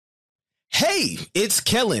Hey, it's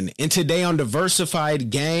Kellen, and today on Diversified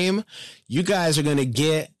Game, you guys are going to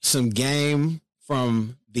get some game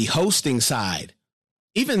from the hosting side,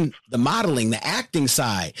 even the modeling, the acting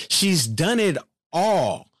side. She's done it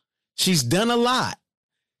all. She's done a lot.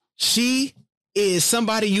 She is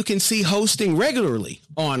somebody you can see hosting regularly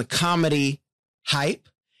on Comedy Hype.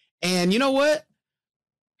 And you know what?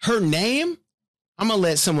 Her name, I'm going to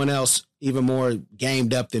let someone else even more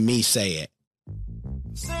gamed up than me say it.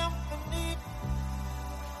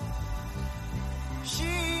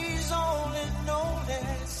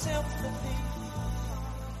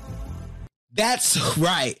 That's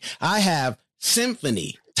right. I have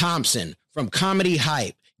Symphony Thompson from Comedy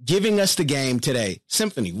Hype giving us the game today.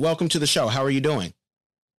 Symphony, welcome to the show. How are you doing?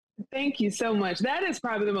 Thank you so much. That is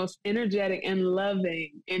probably the most energetic and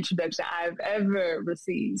loving introduction I've ever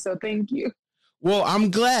received. So thank you. Well,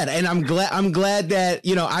 I'm glad. And I'm glad that,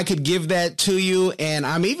 I could give that to you. And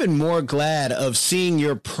I'm even more glad of seeing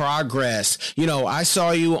your progress. I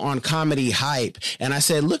saw you on Comedy Hype and I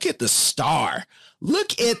said, look at the star.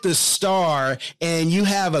 Look at the star, and you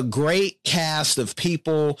have a great cast of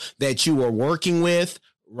people that you are working with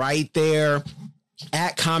right there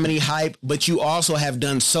at Comedy Hype, but you also have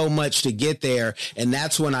done so much to get there. And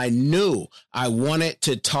that's when I knew I wanted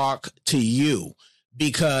to talk to you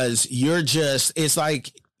because it's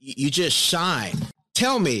like you just shine.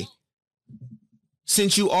 Tell me,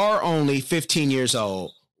 since you are only 15 years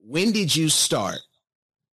old, when did you start?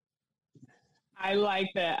 I like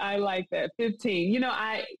that. 15.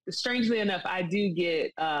 Strangely enough, I do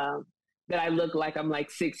get that I look like I'm like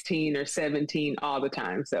 16 or 17 all the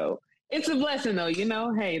time. So it's a blessing though,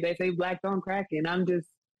 hey, they say black don't crack, and I'm just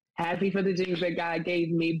happy for the genes that God gave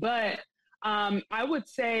me. But I would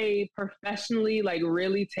say professionally, like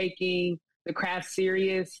really taking the craft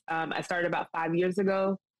serious, I started about 5 years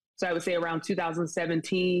ago. So I would say around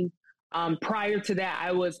 2017. Prior to that,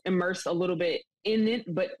 I was immersed a little bit in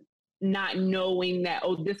it, but not knowing that,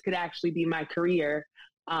 this could actually be my career.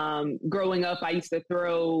 Growing up, I used to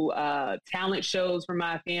throw talent shows for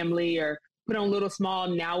my family or put on little small,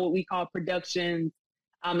 now what we call productions.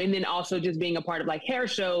 And then also just being a part of like hair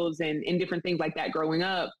shows and different things like that growing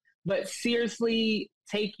up. But seriously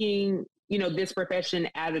taking, this profession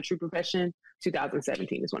as a true profession,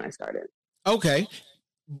 2017 is when I started. Okay.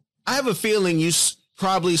 I have a feeling you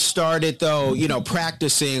probably started though,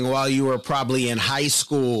 practicing while you were probably in high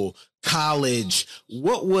school, college.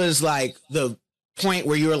 What was like the point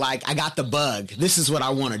where you were like, I got the bug. This is what I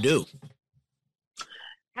want to do.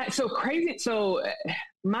 So crazy. So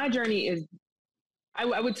my journey is,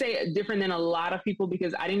 I would say, different than a lot of people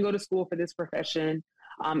because I didn't go to school for this profession.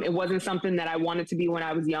 It wasn't something that I wanted to be when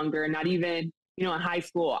I was younger, not even, in high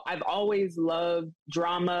school. I've always loved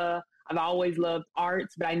drama. I've always loved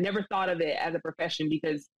arts, but I never thought of it as a profession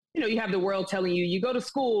because, you have the world telling you, you go to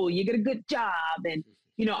school, you get a good job and,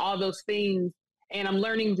 all those things. And I'm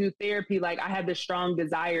learning through therapy, like I had this strong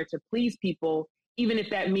desire to please people, even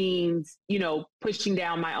if that means, pushing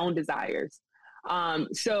down my own desires.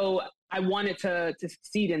 So I wanted to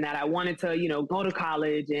succeed in that. I wanted to, go to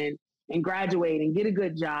college and graduate and get a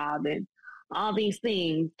good job and all these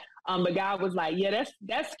things. But God was like, yeah,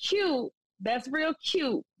 that's cute. That's real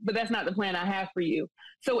cute, but that's not the plan I have for you.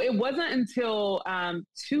 So it wasn't until a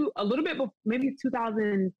little bit before, maybe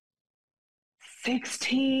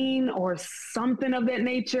 2016 or something of that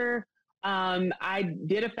nature. I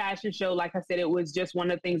did a fashion show. Like I said, it was just one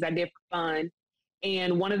of the things I did for fun.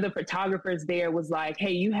 And one of the photographers there was like,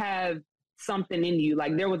 hey, you have something in you.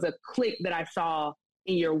 Like there was a click that I saw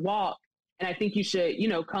in your walk. And I think you should,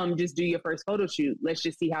 come just do your first photo shoot. Let's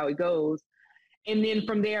just see how it goes. And then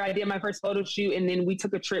from there, I did my first photo shoot. And then we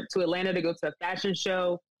took a trip to Atlanta to go to a fashion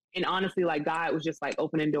show. And honestly, like God was just like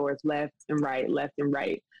opening doors left and right.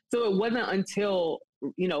 So it wasn't until,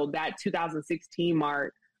 that 2016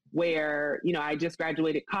 mark where, I just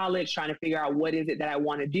graduated college, trying to figure out what is it that I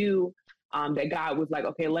want to do. That God was like,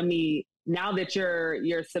 okay, now that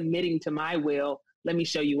you're submitting to my will, let me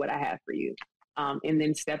show you what I have for you. And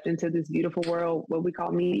then stepped into this beautiful world, what we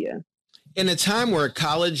call media. In a time where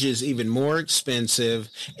college is even more expensive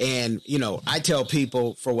and, I tell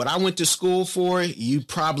people for what I went to school for, you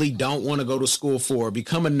probably don't want to go to school for,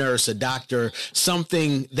 become a nurse, a doctor,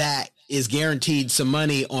 something that is guaranteed some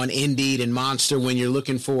money on Indeed and Monster when you're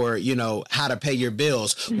looking for, how to pay your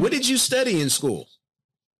bills. Mm-hmm. What did you study in school?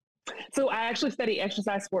 So I actually studied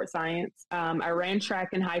exercise sports science. I ran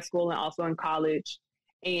track in high school and also in college.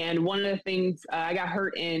 And one of the things, I got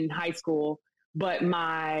hurt in high school, but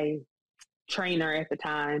my trainer at the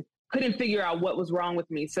time couldn't figure out what was wrong with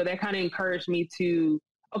me. So that kind of encouraged me to,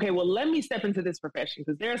 okay, well, let me step into this profession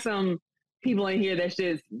because there are some people in here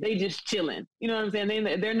they just chilling. You know what I'm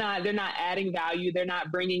saying? They're not adding value. They're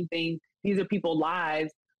not bringing things. These are people's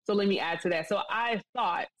lives. So let me add to that. So I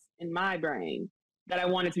thought in my brain that I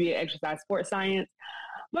wanted to be an exercise sports science.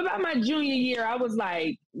 But by my junior year, I was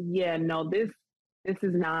like, yeah, no, this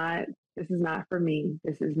is not for me.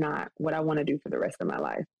 This is not what I want to do for the rest of my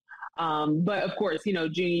life. But of course, junior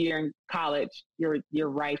year in college, you're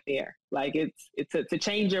right there. Like it's to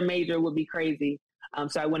change your major would be crazy.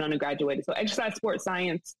 So I went on and graduated. So exercise sports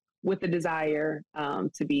science with the desire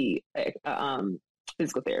to be a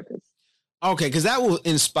physical therapist. Okay, because that will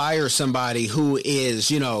inspire somebody who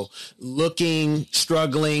is, looking,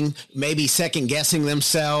 struggling, maybe second guessing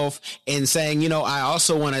themselves and saying, I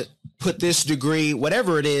also want to put this degree,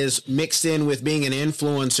 whatever it is, mixed in with being an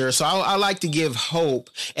influencer. So I like to give hope.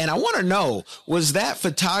 And I want to know, was that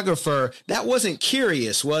photographer, that wasn't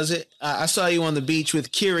Curious, was it? I saw you on the beach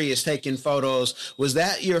with Curious taking photos. Was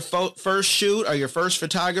that your first shoot or your first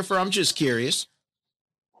photographer? I'm just curious.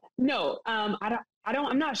 No, I'm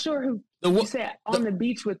not sure who you said on the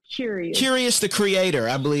beach with Curious. Curious, the creator,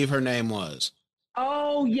 I believe her name was.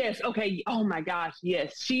 Oh, yes. Okay. Oh my gosh.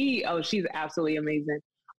 Yes. She's absolutely amazing.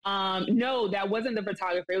 No, that wasn't the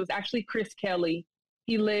photographer. It was actually Chris Kelly.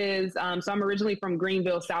 He lives, so I'm originally from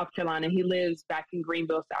Greenville, South Carolina. He lives back in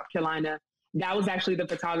Greenville, South Carolina. That was actually the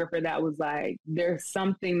photographer that was like, there's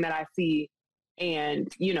something that I see.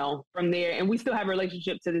 And, from there, and we still have a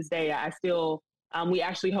relationship to this day. I still, we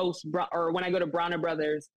actually host, or when I go to Bronner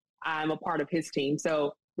Brothers, I'm a part of his team.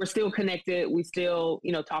 So we're still connected. We still,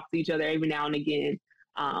 talk to each other every now and again.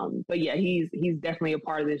 But yeah, he's definitely a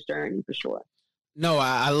part of this journey for sure. No,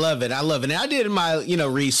 I love it. I love it. And I did my,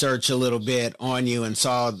 research a little bit on you and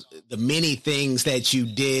saw the many things that you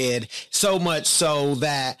did, so much so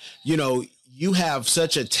that, you have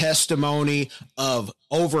such a testimony of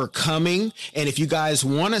overcoming. And if you guys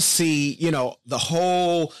want to see, the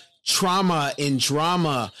whole trauma and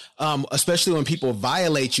drama, especially when people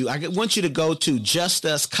violate you, I want you to go to Just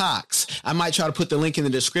Us Cox. I might try to put the link in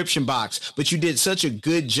the description box, but you did such a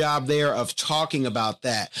good job there of talking about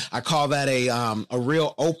that. I call that a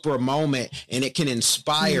real Oprah moment, and it can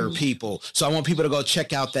inspire people. So I want people to go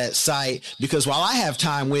check out that site, because while I have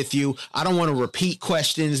time with you, I don't want to repeat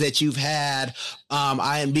questions that you've had.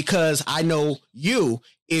 Because I know you,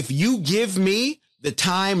 if you give me the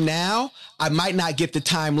time now, I might not get the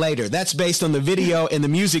time later. That's based on the video and the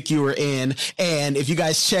music you were in. And if you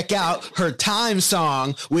guys check out her Time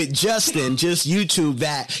song with Justin, just YouTube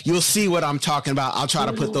that, you'll see what I'm talking about. I'll try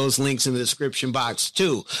to put those links in the description box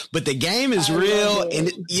too. But the game is real.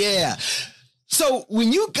 And yeah. So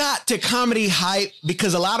when you got to Comedy Hype,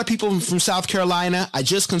 because a lot of people from South Carolina, I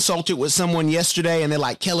just consulted with someone yesterday and they're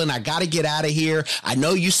like, Kellen, I got to get out of here. I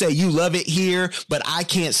know you say you love it here, but I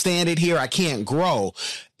can't stand it here. I can't grow.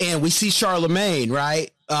 And we see Charlamagne, right?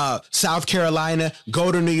 South Carolina,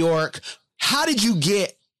 go to New York. How did you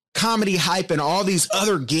get Comedy Hype and all these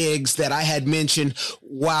other gigs that I had mentioned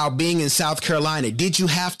while being in South Carolina? Did you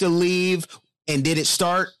have to leave, and did it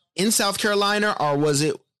start in South Carolina, or was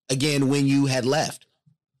it again when you had left?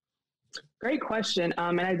 Great question.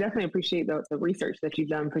 And I definitely appreciate the research that you've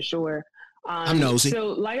done for sure. I'm nosy. So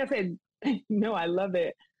like I said, no, I love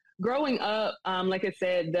it. Growing up, like I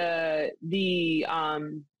said, the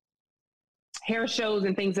hair shows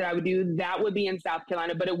and things that I would do, that would be in South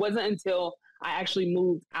Carolina, but it wasn't until I actually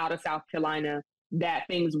moved out of South Carolina that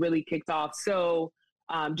things really kicked off. So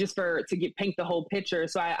just to paint the whole picture.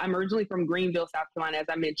 So I'm originally from Greenville, South Carolina, as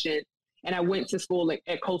I mentioned. And I went to school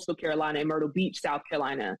at Coastal Carolina in Myrtle Beach, South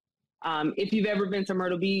Carolina. If you've ever been to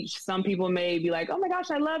Myrtle Beach, some people may be like, oh my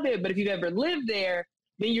gosh, I love it. But if you've ever lived there,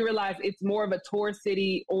 then you realize it's more of a tourist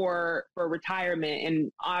city or for retirement.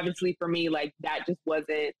 And obviously for me, like that just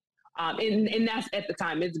wasn't, and that's at the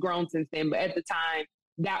time. It's grown since then. But at the time,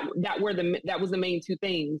 that was the main two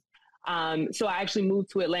things. So I actually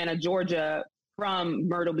moved to Atlanta, Georgia from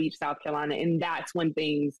Myrtle Beach, South Carolina. And that's when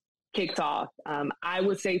things kicked off. I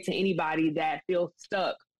would say to anybody that feels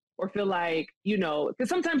stuck or feel like, because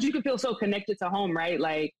sometimes you can feel so connected to home, right?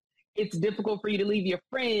 Like it's difficult for you to leave your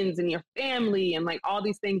friends and your family and like all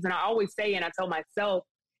these things. And I always say, and I tell myself,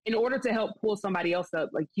 in order to help pull somebody else up,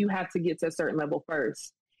 like you have to get to a certain level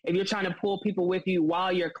first. If you're trying to pull people with you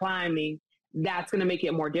while you're climbing, that's going to make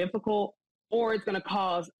it more difficult, or it's going to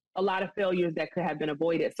cause a lot of failures that could have been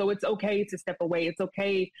avoided. So it's okay to step away. It's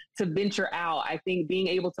okay to venture out. I think being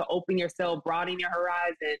able to open yourself, broaden your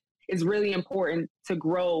horizon is really important to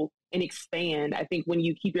grow and expand. I think when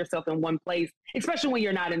you keep yourself in one place, especially when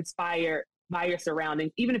you're not inspired by your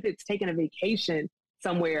surroundings, even if it's taking a vacation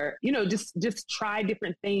somewhere, just try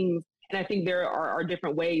different things. And I think there are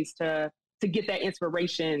different ways to get that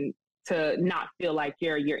inspiration to not feel like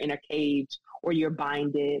you're in a cage or you're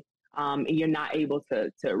binded, and you're not able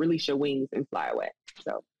to release your wings and fly away.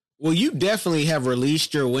 So. Well, you definitely have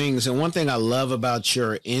released your wings. And one thing I love about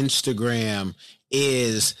your Instagram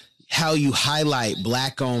is how you highlight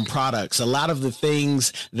Black-owned products. A lot of the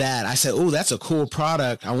things that I said, oh, that's a cool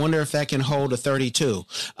product. I wonder if that can hold a 32.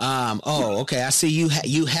 Okay. I see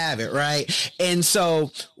you have it, right? And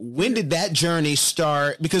so when did that journey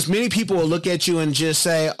start? Because many people will look at you and just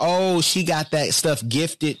say, oh, she got that stuff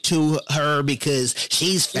gifted to her because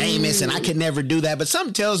she's famous and I could never do that. But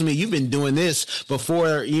something tells me you've been doing this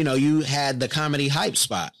before, you had the Comedy Hype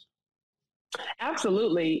spot.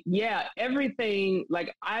 Absolutely. Yeah. Everything,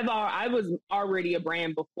 like I was already a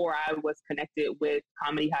brand before I was connected with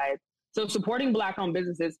Comedy Hype. So supporting Black-owned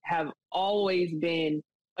businesses have always been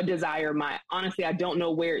a desire of mine. Honestly, I don't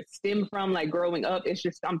know where it stemmed from. Like growing up, it's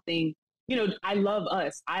just something, I love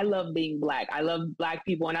us. I love being Black. I love Black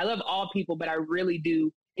people and I love all people, but I really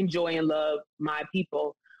do enjoy and love my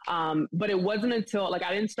people. But it wasn't until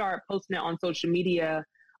I didn't start posting it on social media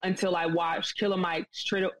until I watched Killer Mike's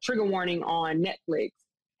Trigger Warning on Netflix.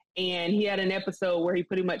 And he had an episode where he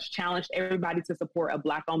pretty much challenged everybody to support a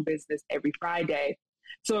Black-owned business every Friday.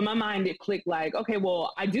 So in my mind, it clicked like, okay,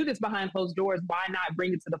 well, I do this behind closed doors. Why not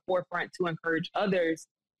bring it to the forefront to encourage others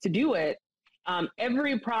to do it?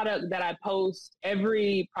 Every product that I post,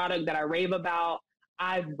 every product that I rave about,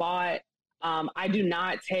 I've bought. I do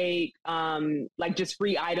not take just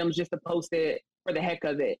free items just to post it for the heck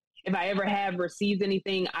of it. If I ever have received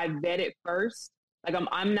anything, I vet it first. Like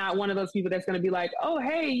I'm not one of those people that's going to be like, oh,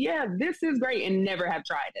 hey, yeah, this is great and never have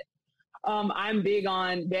tried it. I'm big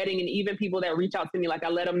on vetting, and even people that reach out to me, like I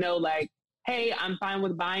let them know like, hey, I'm fine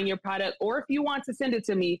with buying your product, or if you want to send it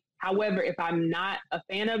to me. However, if I'm not a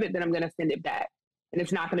fan of it, then I'm going to send it back and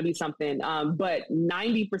it's not going to be something. But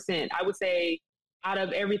 90%, I would say out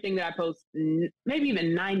of everything that I post, maybe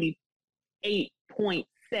even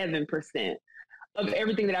 98.7% of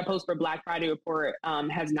everything that I post for Black Friday Report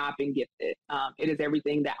has not been gifted. It is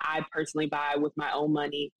everything that I personally buy with my own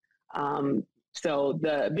money. So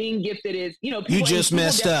the being gifted is, people, you just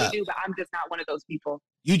messed up. Do, but I'm just not one of those people.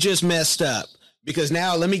 You just messed up. Because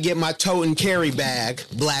now let me get my tote and carry bag,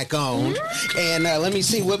 Black owned, and let me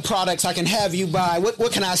see what products I can have you buy.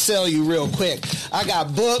 What can I sell you real quick? I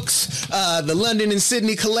got books, the London and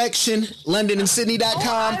Sydney collection,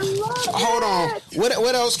 LondonandSydney.com. Hold on.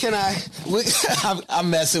 What else can I'm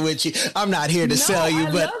messing with you. I'm not here to sell you,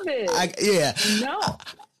 but love it. No.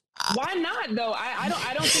 Why not though?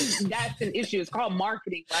 I don't think that's an issue. It's called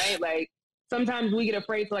marketing, right? Like sometimes we get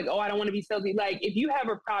afraid to I don't want to be salesy. Like if you have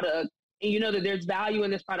a product and you know that there's value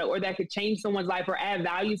in this product or that could change someone's life or add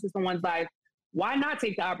value to someone's life, why not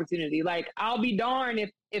take the opportunity? Like, I'll be darned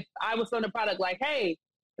if I was selling a product like, hey,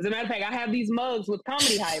 as a matter of fact, I have these mugs with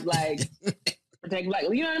Comedy Hype, protect Black.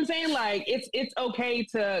 You know what I'm saying? Like, it's okay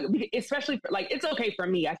to, especially it's okay for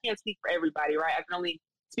me. I can't speak for everybody, right? I can only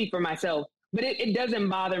speak for myself. But it doesn't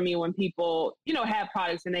bother me when people, have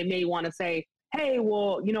products and they may want to say, hey,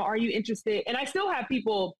 well, are you interested? And I still have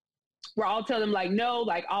people where I'll tell them no,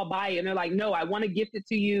 I'll buy it. And they're like, no, I want to gift it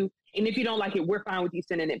to you. And if you don't like it, we're fine with you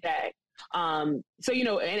sending it back.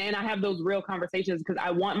 So, and I have those real conversations because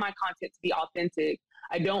I want my content to be authentic.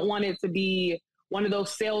 I don't want it to be one of those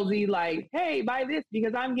salesy, hey, buy this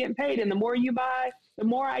because I'm getting paid. And the more you buy, the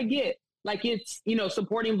more I get. It's,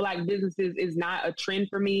 supporting Black businesses is not a trend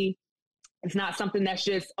for me. It's not something that's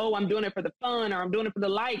just, oh, I'm doing it for the fun or I'm doing it for the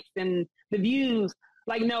likes and the views.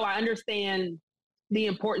 No, I understand the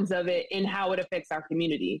importance of it and how it affects our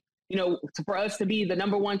community. For us to be the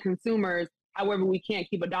number one consumers, however, we can't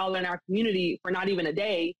keep $1 in our community for not even a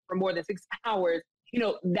day for more than 6 hours,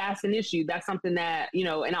 that's an issue. That's something that,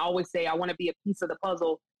 and I always say, I want to be a piece of the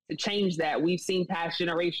puzzle to change that. We've seen past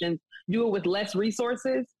generations do it with less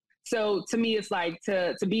resources. So to me, it's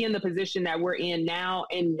to be in the position that we're in now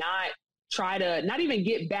and not try to not even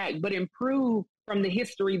get back, but improve from the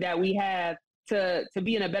history that we have to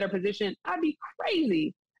be in a better position. I'd be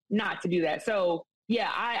crazy not to do that. So yeah,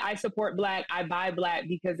 I support Black. I buy Black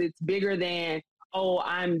because it's bigger than, oh,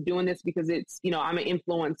 I'm doing this because it's, I'm an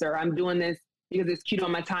influencer. I'm doing this because it's cute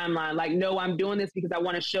on my timeline. No, I'm doing this because I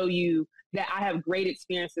want to show you that I have great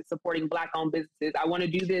experiences supporting Black-owned businesses. I want to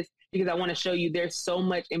do this because I want to show you there's so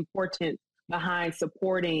much importance behind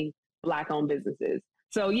supporting Black-owned businesses.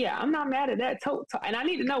 So yeah, I'm not mad at that tote. And I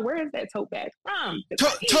need to know, where is that tote bag from?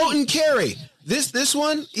 Tote and carry. This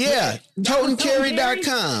one? Yeah.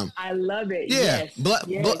 Toteandcarry.com. I love it. Yeah.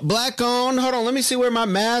 Yes. Black on. Hold on. Let me see where my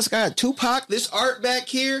mask. I got Tupac, this art back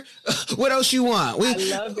here. What else you want? I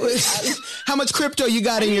love it. How much crypto you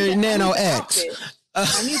got in your Nano X?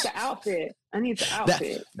 I need the outfit.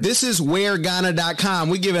 This is wearghana.com.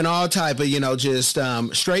 We're giving all type of, just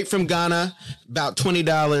straight from Ghana, about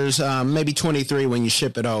 $20, maybe $23 when you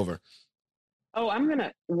ship it over. Oh, I'm going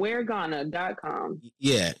to wearghana.com.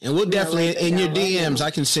 Yeah. And we'll definitely, in your DMs, I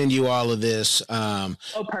can send you all of this. Oh,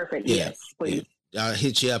 perfect. Yeah, yes, please. Yeah.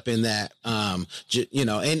 Hit you up in that, and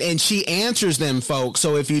she answers them, folks.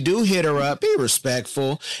 So if you do hit her up, be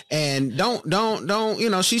respectful and don't,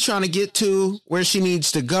 she's trying to get to where she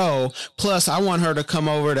needs to go. Plus I want her to come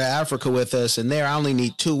over to Africa with us, and there I only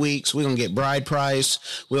need 2 weeks. We're going to get bride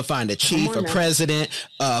price. We'll find a chief, a president,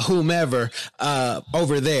 whomever,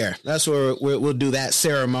 over there. That's where we'll do that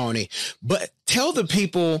ceremony. But tell the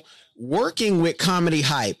people, working with Comedy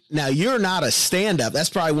Hype. Now, you're not a stand-up. That's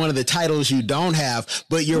probably one of the titles you don't have,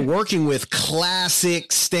 but you're working with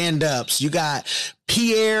classic stand-ups. You got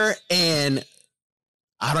Pierre and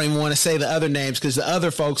I don't even want to say the other names because the other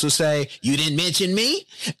folks will say, you didn't mention me.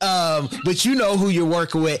 But you know who you're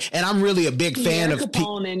working with. And I'm really a big fan of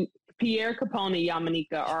Pierre Capone and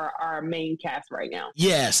Yamanika are our main cast right now.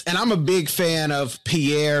 Yes. And I'm a big fan of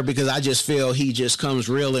Pierre because I just feel he just comes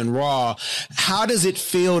real and raw. How does it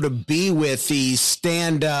feel to be with these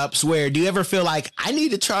stand-ups? Where do you ever feel like I need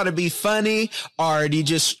to try to be funny, or do you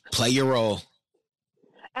just play your role?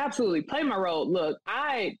 Absolutely. Play my role. Look,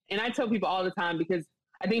 I tell people all the time, because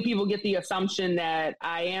I think people get the assumption that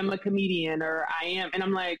I am a comedian and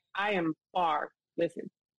I'm like, I am far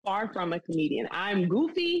from a comedian. I'm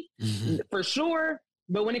goofy for sure.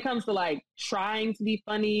 But when it comes to like trying to be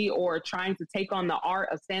funny or trying to take on the art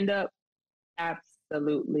of stand-up,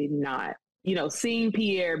 absolutely not. Seeing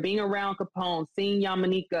Pierre, being around Capone, seeing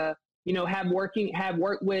Yamanika, have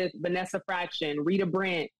worked with Vanessa Fraction, Rita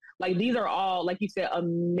Brent. Like, these are all, like you said,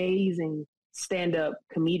 amazing stand-up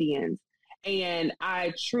comedians. And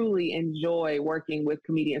I truly enjoy working with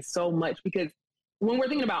comedians so much, because when we're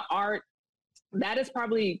thinking about art, that is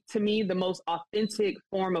probably, to me, the most authentic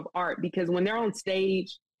form of art, because when they're on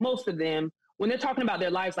stage, most of them, when they're talking about their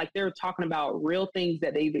lives, like, they're talking about real things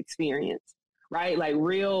that they've experienced, right? Like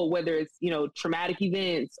real, whether it's, traumatic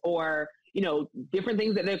events or, different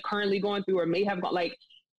things that they're currently going through or may have gone, like,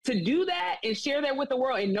 to do that and share that with the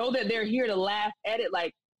world and know that they're here to laugh at it.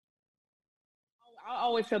 Like, I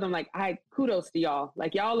always tell them, like, kudos to y'all.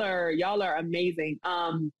 Like, y'all are amazing.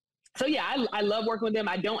 So yeah, I love working with them.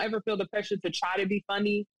 I don't ever feel the pressure to try to be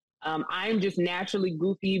funny. I'm just naturally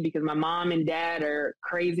goofy because my mom and dad are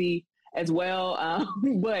crazy as well.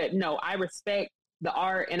 But no, I respect the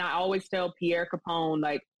art. And I always tell Pierre Capone,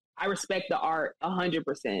 like, I respect the art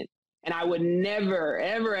 100%. And I would never,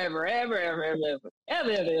 ever, ever, ever, ever, ever, ever, ever,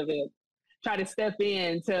 ever, ever try to step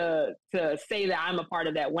in to say that I'm a part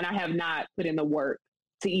of that when I have not put in the work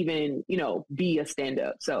to even, be a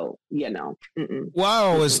stand-up. So,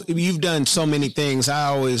 Well, you've done so many things. I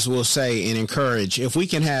always will say and encourage, if we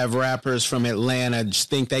can have rappers from Atlanta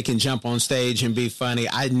just think they can jump on stage and be funny,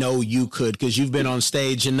 I know you could, because you've been on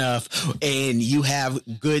stage enough and you have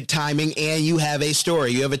good timing and you have a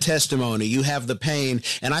story, you have a testimony, you have the pain.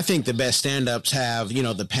 And I think the best stand-ups have,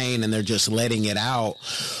 the pain and they're just letting it out.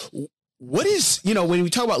 What is, when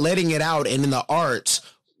we talk about letting it out and in the arts,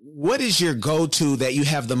 what is your go-to that you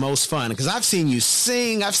have the most fun? Because I've seen you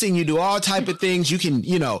sing, I've seen you do all type of things. You can,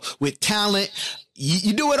 with talent,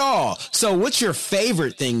 you do it all. So what's your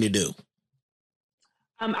favorite thing to do?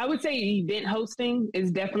 I would say event hosting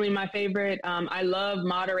is definitely my favorite. I love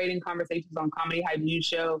moderating conversations on Comedy Hype News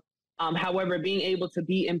Show. However, being able to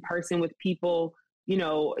be in person with people,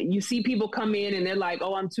 you see people come in and they're like,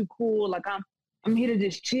 oh, I'm too cool. Like, I'm here to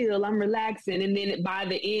just chill. I'm relaxing. And then by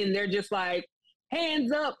the end, they're just like,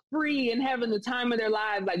 hands up, free, and having the time of their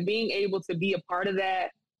lives. Like, being able to be a part of that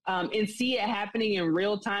and see it happening in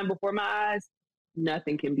real time before my eyes,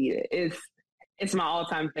 nothing can beat it. It's my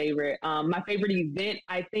all-time favorite. My favorite event,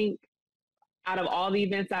 I think, out of all the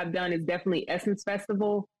events I've done, is definitely Essence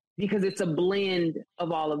Festival, because it's a blend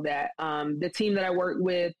of all of that. The team that I work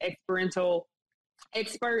with, experiential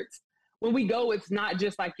experts, when we go, it's not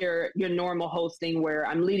just like your normal hosting where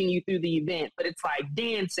I'm leading you through the event, but it's like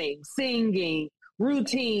dancing, singing,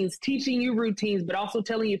 routines, teaching you routines, but also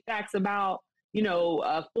telling you facts about,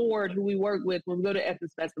 Ford, who we work with when we go to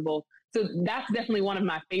Essence Festival. So that's definitely one of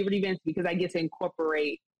my favorite events, because I get to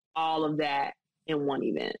incorporate all of that in one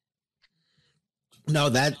event. No,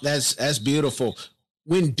 that's beautiful.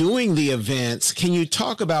 When doing the events, can you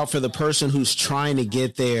talk about, for the person who's trying to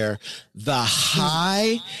get there, the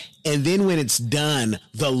high, and then when it's done,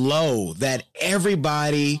 the low, that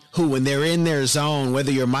everybody who, when they're in their zone,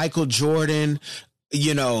 whether you're Michael Jordan,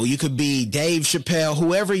 You know, you could be Dave Chappelle,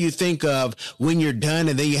 whoever you think of when you're done.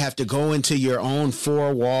 And then you have to go into your own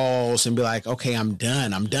four walls and be like, okay, I'm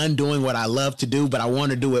done. I'm done doing what I love to do, but I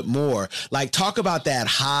want to do it more. Like, talk about that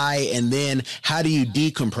high. And then how do you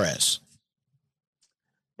decompress?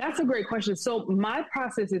 That's a great question. So my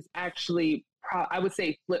process is actually, I would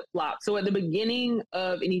say flip flop. So at the beginning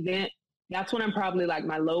of an event, that's when I'm probably like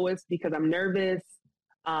my lowest because I'm nervous.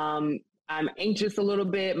 I'm anxious a little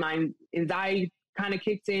bit. My anxiety kind of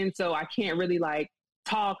kicks in. So I can't really like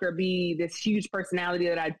talk or be this huge personality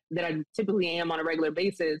that I typically am on a regular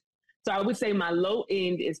basis. So I would say my low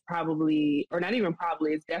end is probably, or not even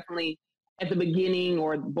probably, it's definitely at the beginning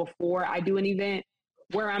or before I do an event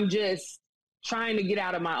where I'm just trying to get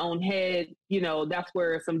out of my own head. You know, that's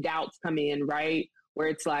where some doubts come in, right? Where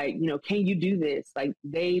it's like, you know, can you do this? Like,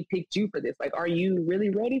 they picked you for this. Like, are you really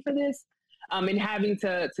ready for this? And having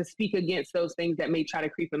to speak against those things that may try to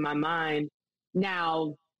creep in my mind.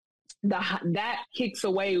 Now, that kicks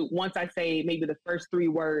away once I say maybe the first three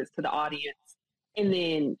words to the audience, and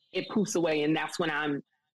then it poofs away, and that's when I'm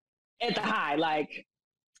at the high, like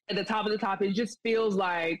at the top of the top. It just feels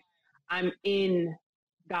like I'm in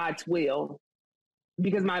God's will,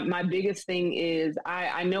 because my biggest thing is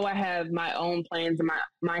I know I have my own plans in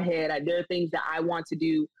my head. There are things that I want to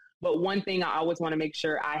do, but one thing I always want to make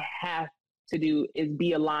sure I have to do is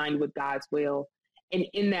be aligned with God's will. And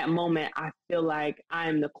in that moment, I feel like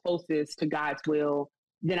I'm the closest to God's will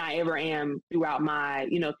than I ever am throughout my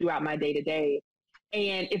day to day.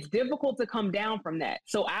 And it's difficult to come down from that.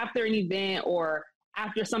 So after an event or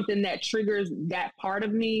after something that triggers that part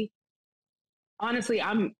of me, honestly,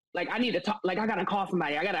 I'm like, I need to talk. Like, I got to call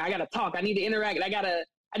somebody. I gotta talk. I need to interact.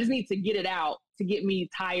 I just need to get it out to get me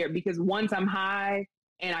tired, because once I'm high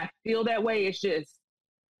and I feel that way,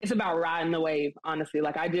 it's about riding the wave, honestly.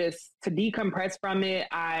 Like, to decompress from it,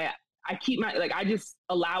 I keep I just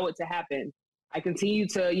allow it to happen. I continue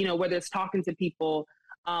to, whether it's talking to people,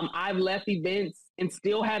 I've left events and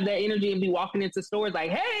still have that energy and be walking into stores like,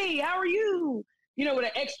 hey, how are you? With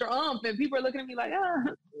an extra and people are looking at me like,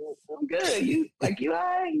 I'm good. You all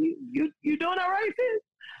right? You doing all right,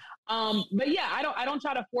 sis? But yeah, I don't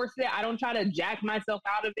try to force it. I don't try to jack myself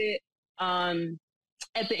out of it.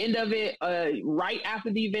 At the end of it, right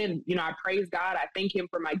after the event, I praise God. I thank him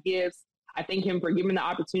for my gifts. I thank him for giving me the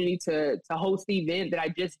opportunity to host the event that I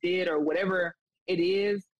just did, or whatever it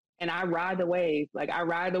is. And I ride the wave. Like, I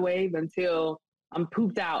ride the wave until I'm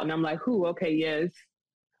pooped out and I'm like, okay, yes.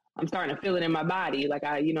 I'm starting to feel it in my body. Like,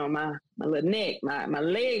 my little neck, my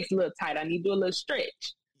legs a little tight. I need to do a little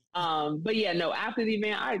stretch. But yeah, no, after the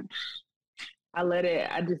event, I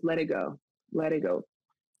just let it go. Let it go.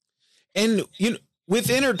 And, with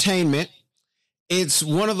entertainment, it's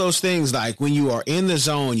one of those things, like when you are in the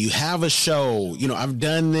zone, you have a show, I've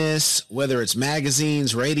done this, whether it's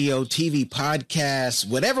magazines, radio, TV, podcasts,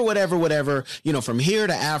 whatever, from here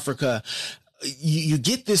to Africa, you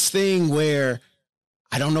get this thing where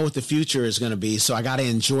I don't know what the future is going to be, so I got to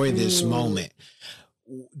enjoy this moment.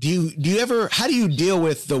 How do you deal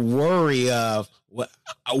with the worry of,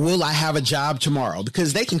 will I have a job tomorrow?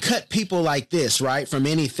 Because they can cut people like this, right, from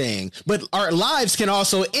anything. But our lives can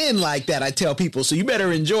also end like that, I tell people. So you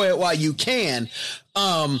better enjoy it while you can.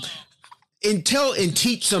 And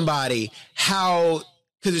teach somebody how,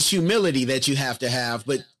 because it's humility that you have to have,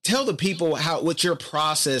 but tell the people what your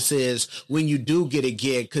process is when you do get a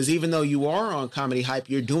gig. Because even though you are on Comedy Hype,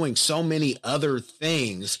 you're doing so many other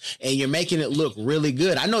things and you're making it look really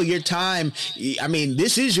good. I know your time. I mean,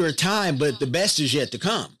 this is your time, but the best is yet to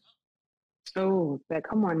come. Oh,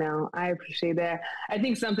 come on now. I appreciate that. I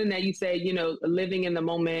think something that you said, living in the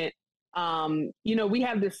moment. We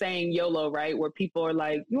have this saying YOLO, right? Where people are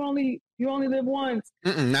like, you only live once.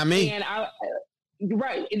 Not me. And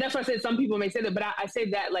right. That's why I said some people may say that, but I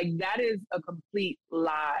say that like that is a complete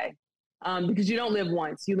lie, because you don't live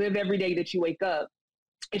once. You live every day that you wake up.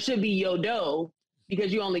 It should be YODO,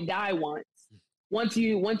 because you only die once. Once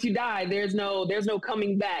you die, there's no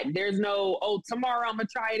coming back. There's no, tomorrow I'm gonna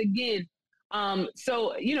try it again.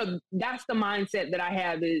 So that's the mindset that I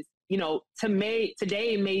have is,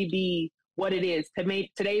 today may be what it is.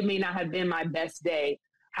 Today may not have been my best day.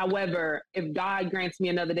 However, if God grants me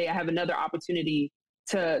another day, I have another opportunity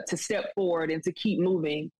to step forward and to keep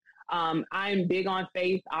moving. I'm big on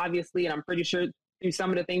faith, obviously, and I'm pretty sure through some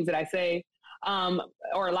of the things that I say,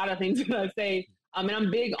 or a lot of things that I say, and I'm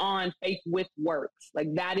big on faith with works. Like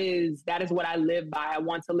that is what I live by. I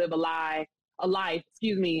want to live a life,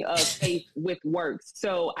 of faith with works.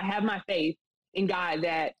 So I have my faith in God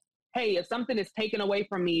that, hey, if something is taken away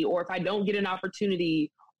from me, or if I don't get an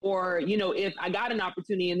opportunity, or, if I got an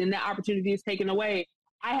opportunity and then that opportunity is taken away,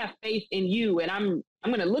 I have faith in you, and I'm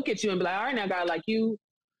going to look at you and be like, all right, now God, like you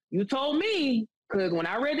told me, because when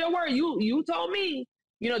I read your word, you told me,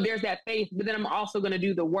 there's that faith, but then I'm also going to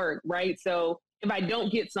do the work. Right. So if I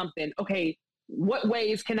don't get something, okay, what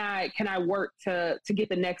ways can I work to get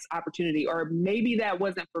the next opportunity? Or maybe that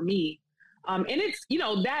wasn't for me. And it's,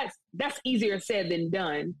 that's easier said than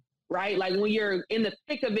done, right? Like when you're in the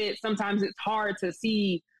thick of it, sometimes it's hard to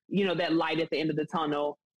see, that light at the end of the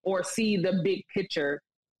tunnel or see the big picture.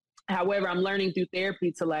 However, I'm learning through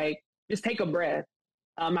therapy to like, just take a breath.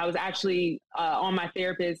 I was actually on my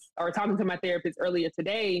therapist or talking to my therapist earlier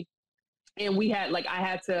today, and we had like, I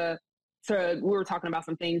had to we were talking about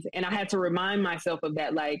some things, and I had to remind myself of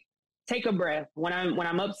that, like, take a breath. When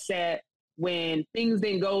I'm upset, when things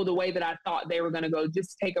didn't go the way that I thought they were going to go,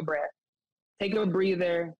 just take a breath, take a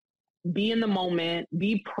breather, be in the moment,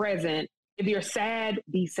 be present. If you're sad,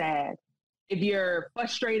 be sad. If you're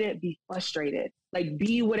frustrated, be frustrated. Like,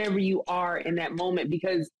 be whatever you are in that moment,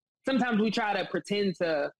 because sometimes we try to pretend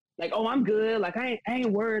to, like, oh, I'm good. Like, I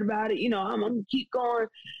ain't worried about it. I'm going to keep going.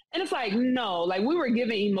 And it's like, no, like, we were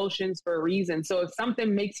given emotions for a reason. So if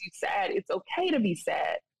something makes you sad, it's okay to be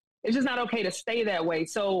sad. It's just not okay to stay that way.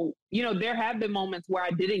 So, there have been moments where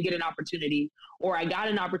I didn't get an opportunity, or I got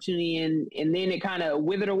an opportunity and then it kind of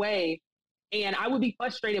withered away. And I would be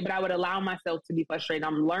frustrated, but I would allow myself to be frustrated.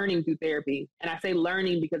 I'm learning through therapy. And I say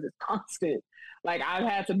learning because it's constant. Like, I've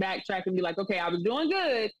had to backtrack and be like, okay, I was doing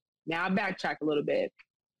good. Now I backtrack a little bit.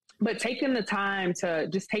 But taking the time to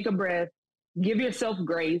just take a breath, give yourself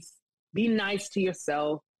grace, be nice to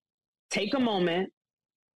yourself, take a moment,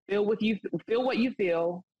 feel what you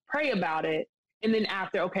feel, pray about it. And then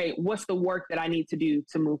after, okay, what's the work that I need to do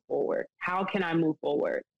to move forward? How can I move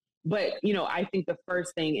forward? But, I think the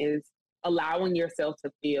first thing is allowing yourself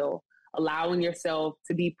to feel, allowing yourself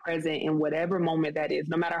to be present in whatever moment that is,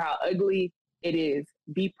 no matter how ugly it is,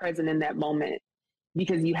 be present in that moment,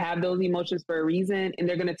 because you have those emotions for a reason, and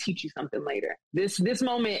they're going to teach you something later. This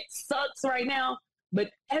moment sucks right now, but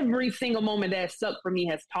every single moment that sucked for me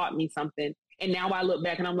has taught me something. And now I look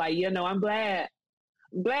back and I'm like, I'm glad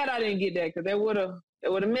I didn't get that, because it would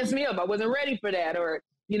have messed me up. I wasn't ready for that. Or,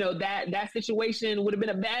 that situation would have been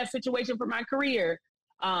a bad situation for my career.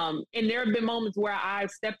 And there have been moments where I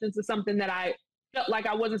stepped into something that I felt like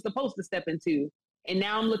I wasn't supposed to step into. And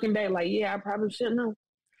now I'm looking back like, yeah, I probably shouldn't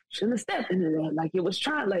have stepped into that. Like, God was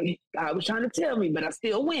trying to tell me, but I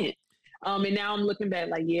still went. And now I'm looking back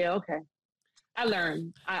like, yeah, okay. I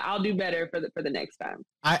learned. I'll do better for the next time.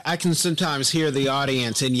 I can sometimes hear the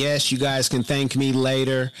audience, and yes, you guys can thank me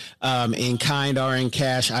later. In kind or in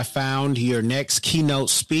cash, I found your next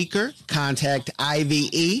keynote speaker. Contact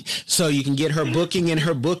IVE so you can get her booking and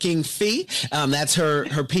her booking fee. That's her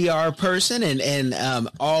PR person, and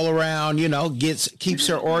all around, keeps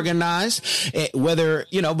her organized.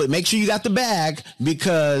 But make sure you got the bag,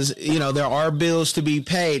 because there are bills to be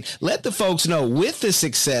paid. Let the folks know, with the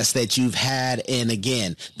success that you've had, and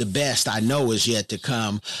again, the best I know is yet to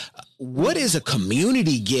come. What is a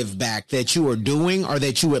community give back that you are doing or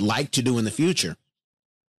that you would like to do in the future?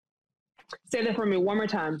 Say that for me one more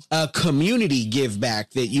time. A community give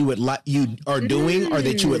back that you are doing or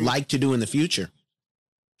that you would like to do in the future.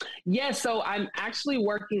 Yes. So I'm actually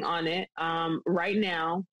working on it right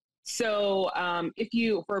now. So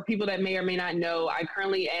for people that may or may not know, I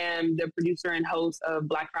currently am the producer and host of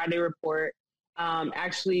Black Friday Report.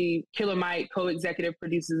 Actually, Killer Mike co-executive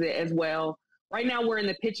produces it as well. Right now, we're in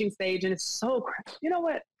the pitching stage, and it's so, you know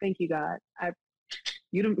what? Thank you, God.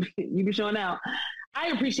 You be showing out. I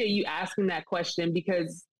appreciate you asking that question,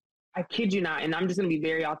 because I kid you not, and I'm just going to be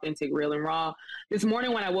very authentic, real and raw. This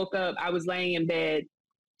morning when I woke up, I was laying in bed,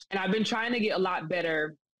 and I've been trying to get a lot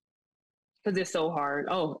better, because it's so hard.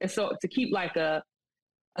 It's so to keep like a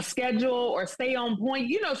schedule or stay on point.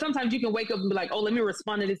 Sometimes you can wake up and be like, let me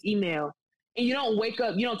respond to this email. And you don't wake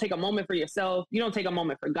up, you don't take a moment for yourself. You don't take a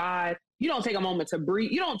moment for God. You don't take a moment to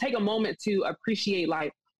breathe. You don't take a moment to appreciate,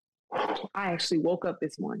 like, I actually woke up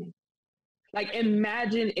this morning. Like,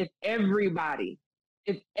 imagine if everybody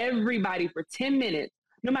for 10 minutes,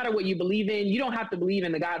 no matter what you believe in, you don't have to believe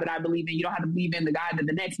in the God that I believe in. You don't have to believe in the God that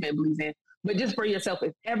the next man believes in. But just for yourself,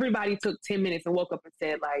 if everybody took 10 minutes and woke up and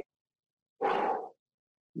said, like,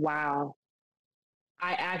 wow,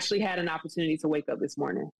 I actually had an opportunity to wake up this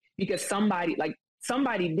morning, because somebody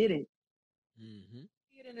didn't. Mm-hmm.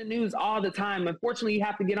 See it in the news all the time. Unfortunately, you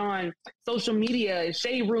have to get on social media, and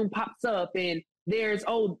Shade Room pops up, and there's,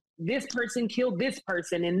 this person killed this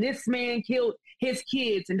person, and this man killed his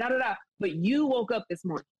kids, and da-da-da. But you woke up this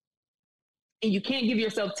morning, and you can't give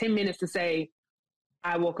yourself 10 minutes to say,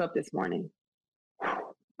 I woke up this morning.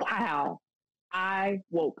 Wow, I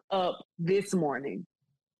woke up this morning.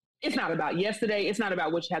 It's not about yesterday. It's not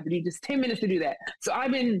about what you have to do. Just 10 minutes to do that. So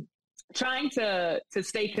I've been trying to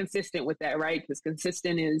stay consistent with that, right? Because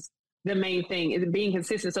consistent is the main thing, is being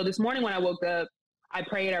consistent. So this morning when I woke up, I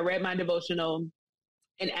prayed, I read my devotional.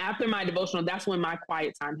 And after my devotional, that's when my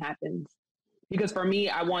quiet time happens. Because for me,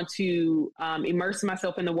 I want to immerse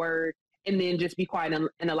myself in the word and then just be quiet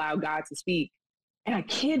and allow God to speak. And I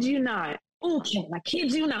kid you not. Okay, I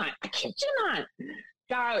kid you not.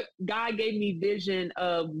 God gave me vision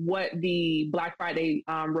of what the Black Friday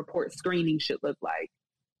report screening should look like.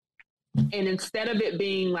 And instead of it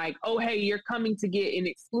being like, oh, hey, you're coming to get an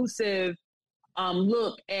exclusive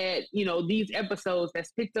look at, these episodes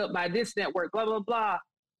that's picked up by this network, blah, blah, blah.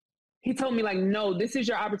 He told me, like, no, this is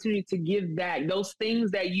your opportunity to give back those things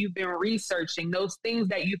that you've been researching, those things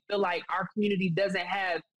that you feel like our community doesn't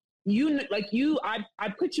have. I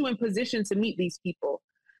put you in position to meet these people.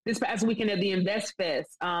 This past weekend at the Invest Fest,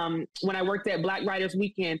 when I worked at Black Writers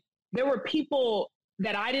Weekend, there were people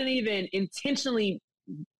that I didn't even intentionally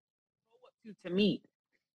go up to meet,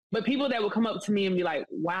 but people that would come up to me and be like,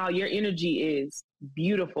 wow, your energy is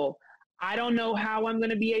beautiful. I don't know how I'm going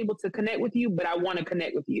to be able to connect with you, but I want to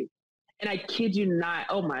connect with you. And I kid you not,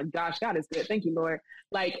 oh my gosh, God is good. Thank you, Lord.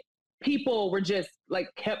 Like, people were just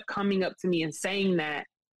like kept coming up to me and saying that.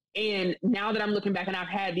 And now that I'm looking back and I've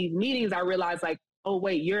had these meetings, I realized, like, oh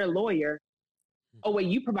wait, you're a lawyer. Oh wait,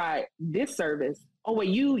 you provide this service. Oh wait,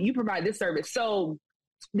 you provide this service. So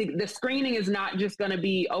the screening is not just going to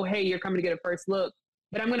be, oh hey, you're coming to get a first look,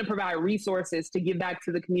 but I'm going to provide resources to give back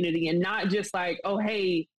to the community, and not just like, oh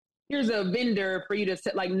hey, here's a vendor for you to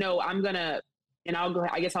sit. Like, no, I'm gonna. And I'll go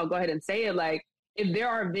ahead and say it, like, if there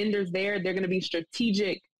are vendors there, they're going to be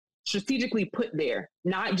strategically put there,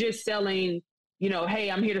 not just selling, hey,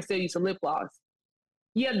 I'm here to sell you some lip gloss.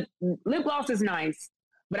 Yeah, lip gloss is nice,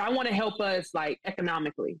 but I want to help us, like,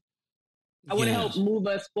 economically. I want to help move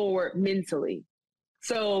us forward mentally.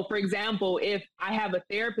 So, for example, if I have a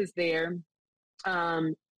therapist there,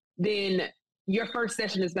 then your first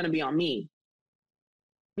session is going to be on me.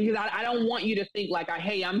 Because I don't want you to think like,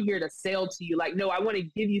 hey, I'm here to sell to you. Like, no, I want to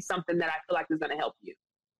give you something that I feel like is going to help you.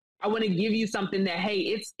 I want to give you something that,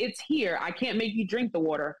 hey, it's here. I can't make you drink the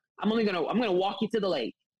water. I'm going to walk you to the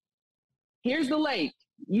lake. Here's the lake.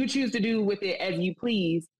 You choose to do with it as you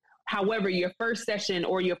please. However, your first session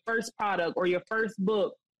or your first product or your first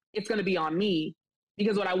book, it's going to be on me,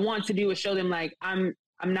 because what I want to do is show them, like, I'm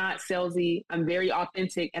not salesy. I'm very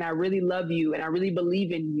authentic, and I really love you, and I really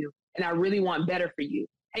believe in you, and I really want better for you.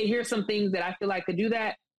 Hey, here's some things that I feel like could do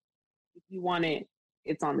that. If you want it,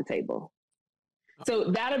 it's on the table.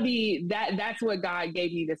 So that's what God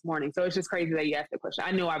gave me this morning. So it's just crazy that you asked the question.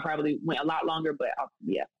 I know I probably went a lot longer, but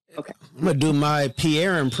yeah. Okay. I'm going to do my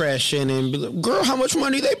Pierre impression and be like, girl, how much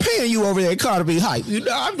money they paying you over there at Carter Hype?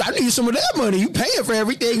 I need some of that money. You paying for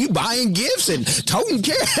everything. You buying gifts and taking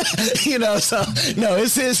care. So no,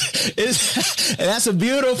 it's that's a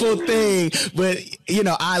beautiful thing. But,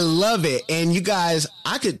 I love it. And you guys,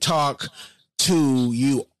 I could talk to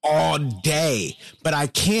you all day, but I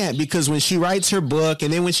can't, because when she writes her book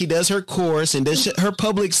and then when she does her course and does her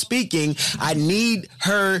public speaking, I need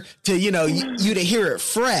her to, you to hear it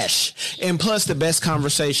fresh. And plus, the best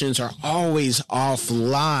conversations are always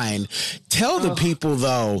offline. Tell the people,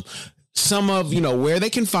 though, some of, where they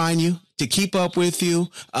can find you, to keep up with you,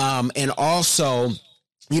 and also,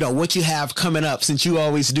 what you have coming up, since you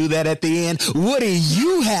always do that at the end. What do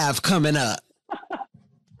you have coming up?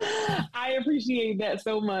 I appreciate that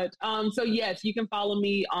so much. So yes, you can follow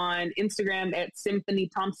me on Instagram at Symphony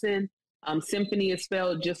Thompson. Symphony is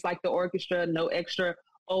spelled just like the orchestra, no extra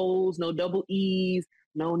O's, no double E's,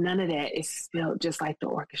 no none of that. It's spelled just like the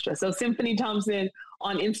orchestra. So Symphony Thompson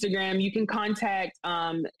on Instagram. You can contact,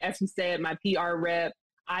 as we said, my PR rep,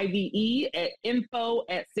 IVE, at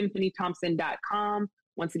info@symphonythompson.com.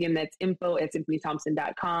 Once again, that's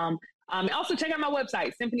info@symphonythompson.com. And also check out my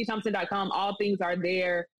website, symphonythompson.com. All things are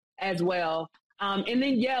there as well. And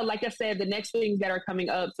then, like I said, the next things that are coming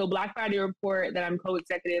up. So Black Friday Report that I'm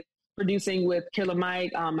co-executive producing with Killer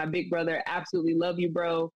Mike, my big brother. Absolutely love you,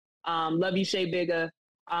 bro. Love you, Shay Bigga.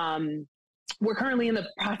 We're currently in the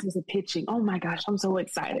process of pitching. Oh my gosh, I'm so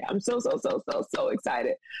excited. I'm so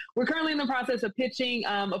excited. We're currently in the process of pitching.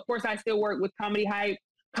 Of course, I still work with Comedy Hype.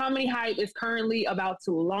 Comedy Hype is currently about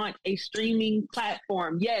to launch a streaming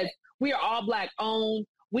platform. Yes, we are all Black owned.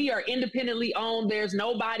 We are independently owned. There's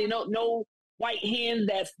nobody, no white hand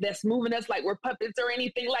that's moving us like we're puppets or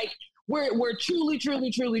anything. Like, we're truly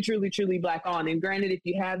Black owned. And granted, if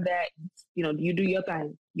you have that, you do your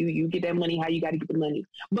thing. You get that money how you got to get the money.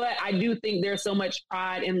 But I do think there's so much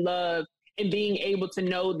pride and love in being able to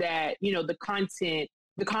know that, the content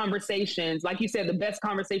the conversations. Like you said, the best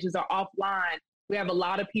conversations are offline. We have a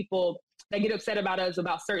lot of people that get upset about us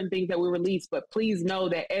about certain things that we release, but please know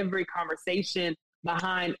that every conversation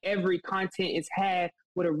behind every content is had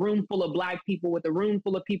with a room full of Black people, with a room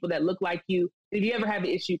full of people that look like you. If you ever have an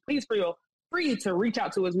issue, please feel free to reach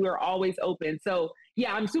out to us. We are always open. So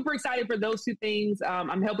yeah, I'm super excited for those two things.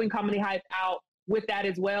 I'm helping Comedy Hype out with that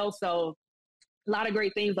as well. So a lot of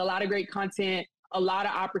great things, a lot of great content, a lot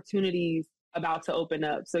of opportunities about to open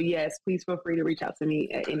up. So yes, please feel free to reach out to me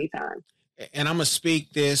at any time. And I'm going to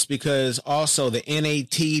speak this because also the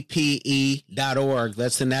NATPE.org,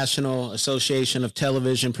 that's the National Association of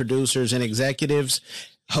Television Producers and Executives,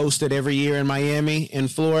 hosted every year in Miami, in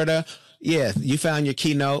Florida. Yeah, you found your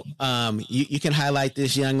keynote. You can highlight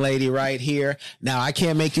this young lady right here. Now, I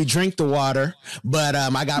can't make you drink the water, but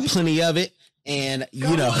I got plenty of it. And,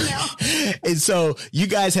 you know, and so you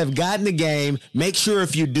guys have gotten the game. Make sure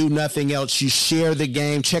if you do nothing else, you share the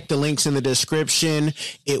game. Check the links in the description.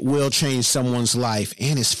 It will change someone's life.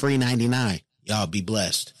 And it's free 99. Y'all be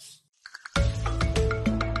blessed.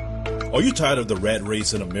 Are you tired of the rat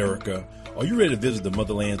race in America? Are you ready to visit the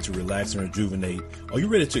motherland to relax and rejuvenate? Are you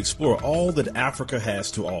ready to explore all that Africa has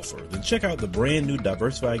to offer? Then check out the brand new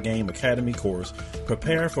Diversified Game Academy course,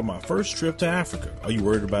 Prepare for My First Trip to Africa. Are you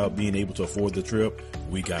worried about being able to afford the trip?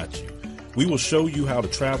 We got you. We will show you how to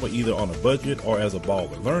travel either on a budget or as a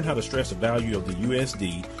baller. Learn how to stress the value of the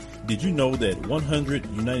USD. Did you know that 100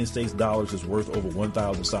 United States dollars is worth over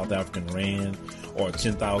 1,000 South African rand or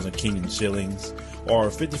 10,000 Kenyan shillings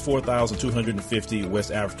or 54,250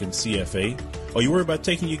 West African CFA? Are you worried about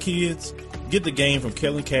taking your kids? Get the game from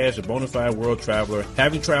Kellen Cash, a bona fide world traveler,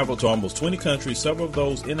 having traveled to almost 20 countries, several of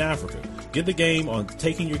those in Africa. Get the game on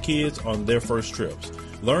taking your kids on their first trips.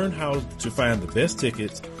 Learn how to find the best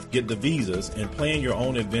tickets, get the visas, and plan your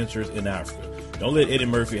own adventures in Africa. Don't let Eddie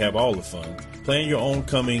Murphy have all the fun. Plan your own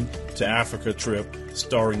coming to Africa trip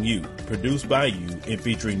starring you, produced by you, and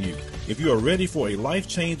featuring you. If you are ready for a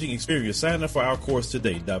life-changing experience, sign up for our course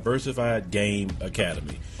today, Diversified Game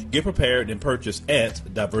Academy. Get prepared and purchase at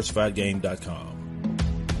diversifiedgame.com.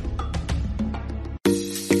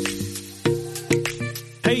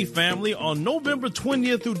 Hey family, on November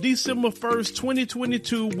 20th through December 1st,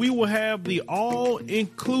 2022, we will have the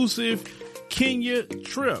all-inclusive Kenya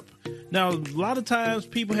trip. Now, a lot of times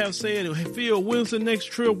people have said, hey, Phil, when's the next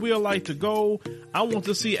trip we'd like to go? I want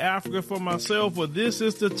to see Africa for myself, but this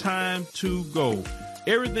is the time to go.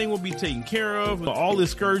 Everything will be taken care of. All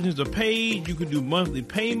excursions are paid. You can do monthly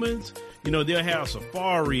payments. You know, they'll have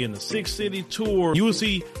safari and a 6-city tour. You will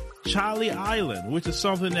see Charlie Island, which is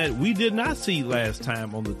something that we did not see last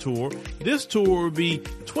time on the tour. This tour will be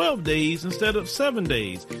 12 days instead of 7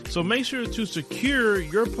 days. So make sure to secure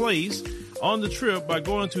your place on the trip by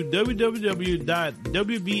going to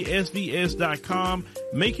www.wbsvs.com,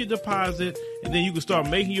 make your deposit, and then you can start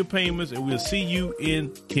making your payments, and we'll see you in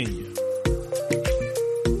Kenya.